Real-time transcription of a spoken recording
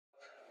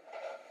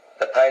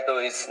The title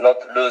is Not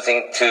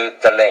Losing to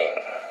the Rain.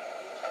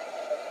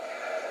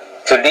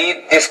 To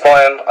read this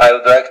poem, I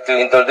would like to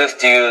introduce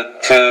to you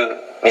to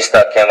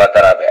Mr. Ken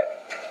Watanabe.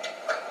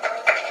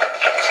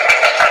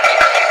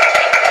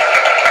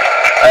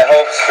 I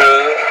hope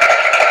through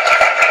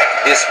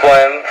this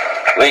poem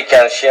we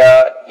can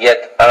share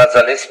yet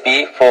another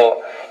recipe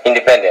for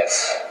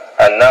independence.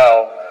 And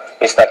now,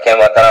 Mr. Ken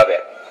Watanabe,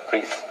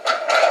 please.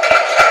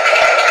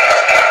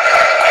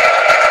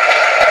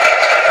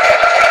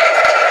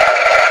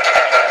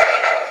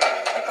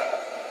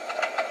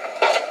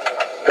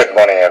 Good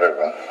morning,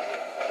 everyone.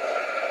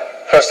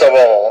 First of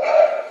all,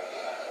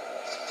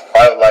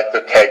 I would like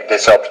to take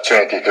this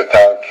opportunity to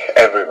thank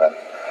everyone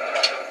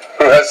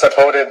who has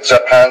supported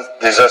Japan's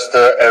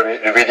disaster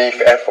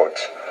relief effort.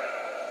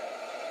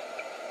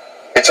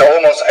 It's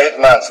almost 8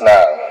 months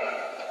now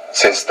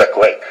since the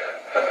quake,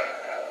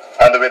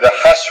 and with the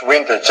harsh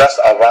winter just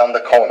around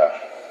the corner,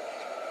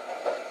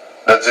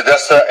 the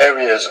disaster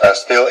areas are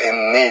still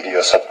in need of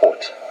your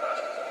support.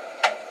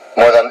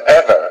 More than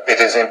ever,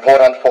 it is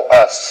important for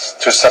us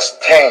to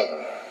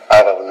sustain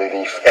our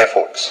relief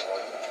efforts.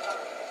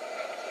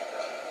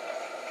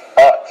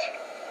 Art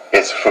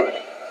is food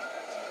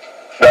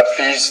that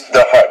feeds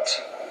the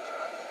heart.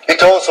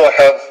 It also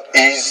helps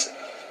ease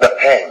the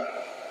pain.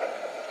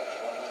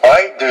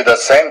 I do the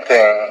same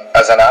thing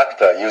as an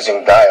actor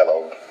using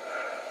dialogue.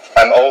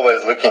 I'm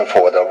always looking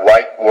for the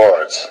right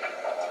words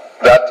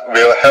that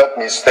will help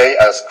me stay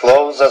as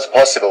close as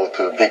possible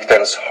to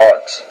victims'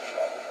 hearts.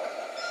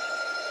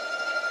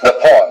 The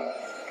poem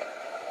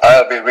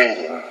I'll be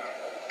reading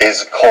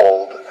is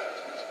called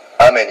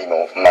Ame ni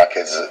mo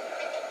makezu,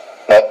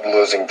 Not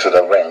Losing to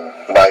the Rain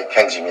by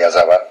Kenji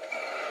Miyazawa,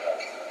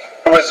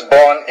 who was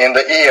born in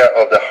the year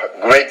of the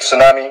Great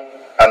Tsunami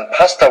and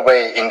passed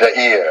away in the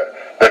year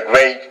the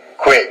Great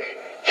Quake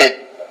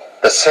hit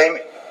the same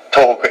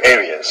Tohoku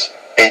areas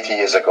 80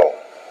 years ago.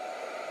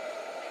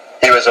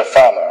 He was a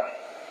farmer,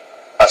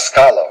 a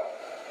scholar,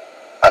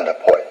 and a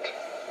poet.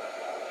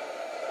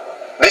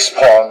 This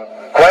poem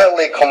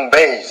quietly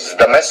conveys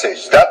the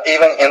message that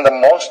even in the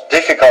most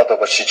difficult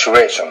of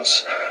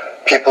situations,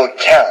 people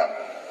can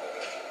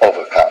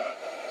overcome.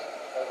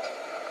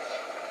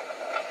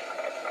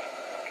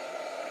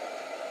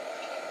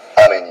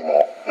 Ame ni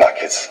mo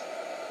makezu,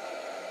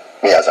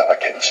 Miyazawa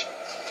Kenji.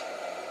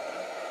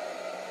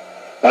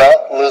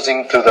 Not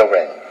losing to the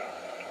rain,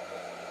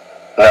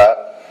 not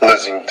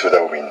losing to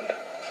the wind,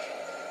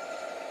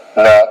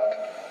 not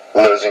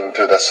losing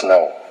to the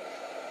snow,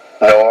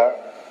 nor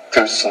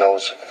to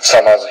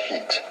summer's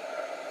heat,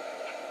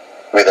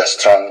 with a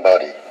strong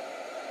body,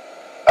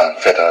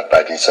 unfettered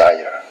by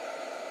desire,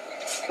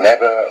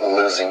 never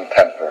losing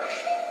temper,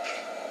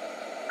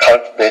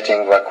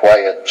 cultivating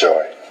required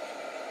joy.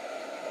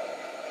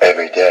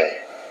 Every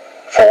day,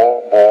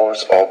 4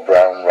 bowls of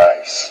brown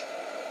rice,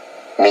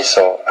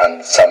 miso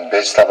and some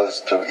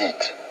vegetables to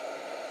eat.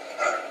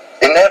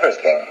 In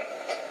everything,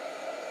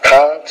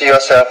 count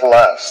yourself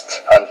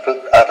last and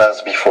put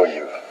others before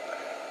you.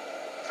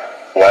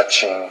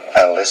 Watching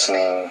and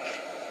listening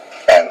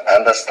and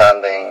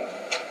understanding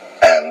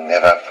and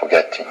never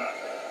forgetting.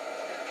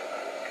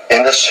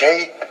 In the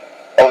shade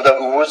of the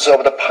woods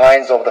of the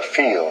pines of the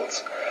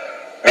fields,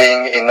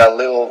 being in a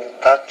little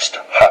thatched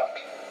hut.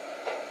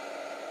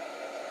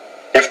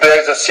 If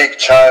there is a sick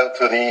child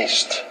to the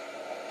east,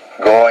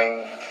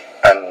 going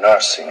and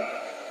nursing.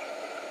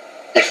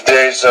 If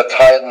there is a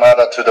tired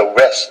mother to the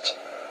west,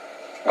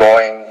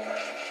 going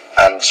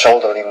and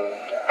shouldering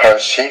her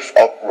sheaf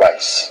of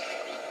rice.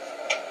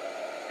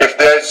 If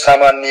there is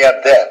someone near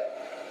death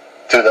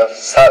to the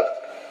south,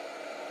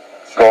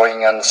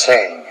 going and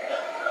saying,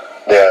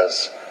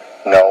 there's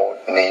no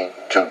need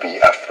to be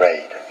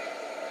afraid.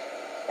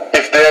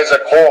 If there is a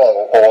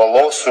quarrel or a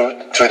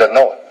lawsuit to the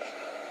north,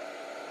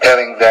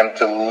 telling them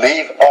to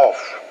leave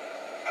off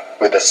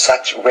with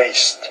such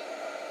waste.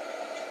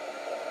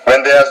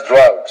 When there's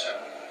drought,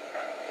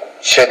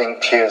 shedding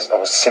tears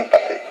of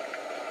sympathy.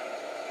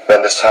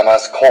 When the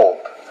summer's cold,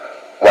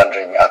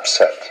 wandering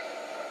upset.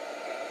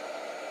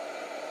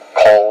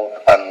 Called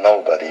a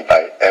nobody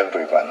by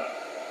everyone,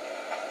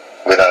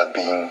 without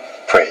being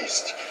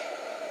praised,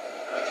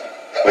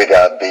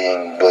 without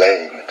being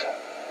blamed.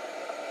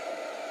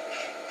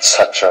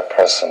 Such a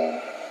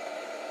person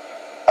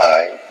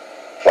I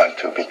want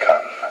to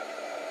become.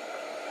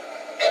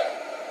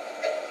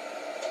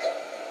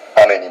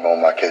 雨にも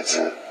負け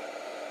ず、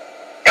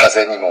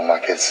風にも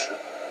負けず、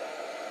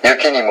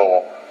雪に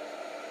も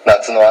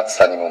夏の暑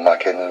さにも負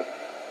けぬ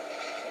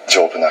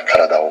丈夫な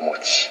体を持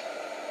ち、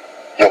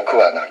欲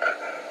はなく、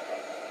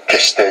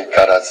決して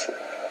怒らず、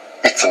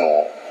いつ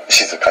も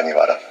静かに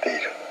笑ってい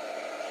る。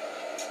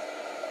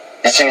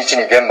一日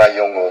に玄米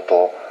4合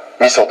と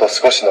味噌と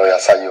少しの野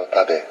菜を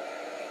食べ、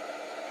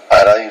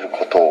あらゆる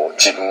ことを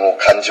自分を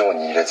感情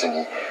に入れず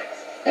に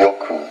よ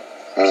く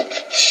見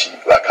聞きし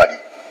分かり、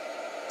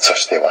そ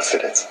して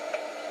忘れず。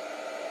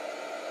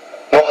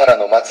野原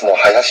の松の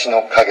林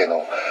の陰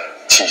の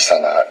小さ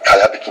なか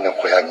やぶきの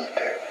小屋にいて、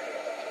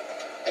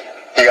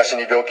東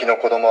に病気の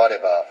子供あれ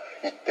ば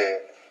行っ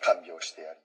て看病して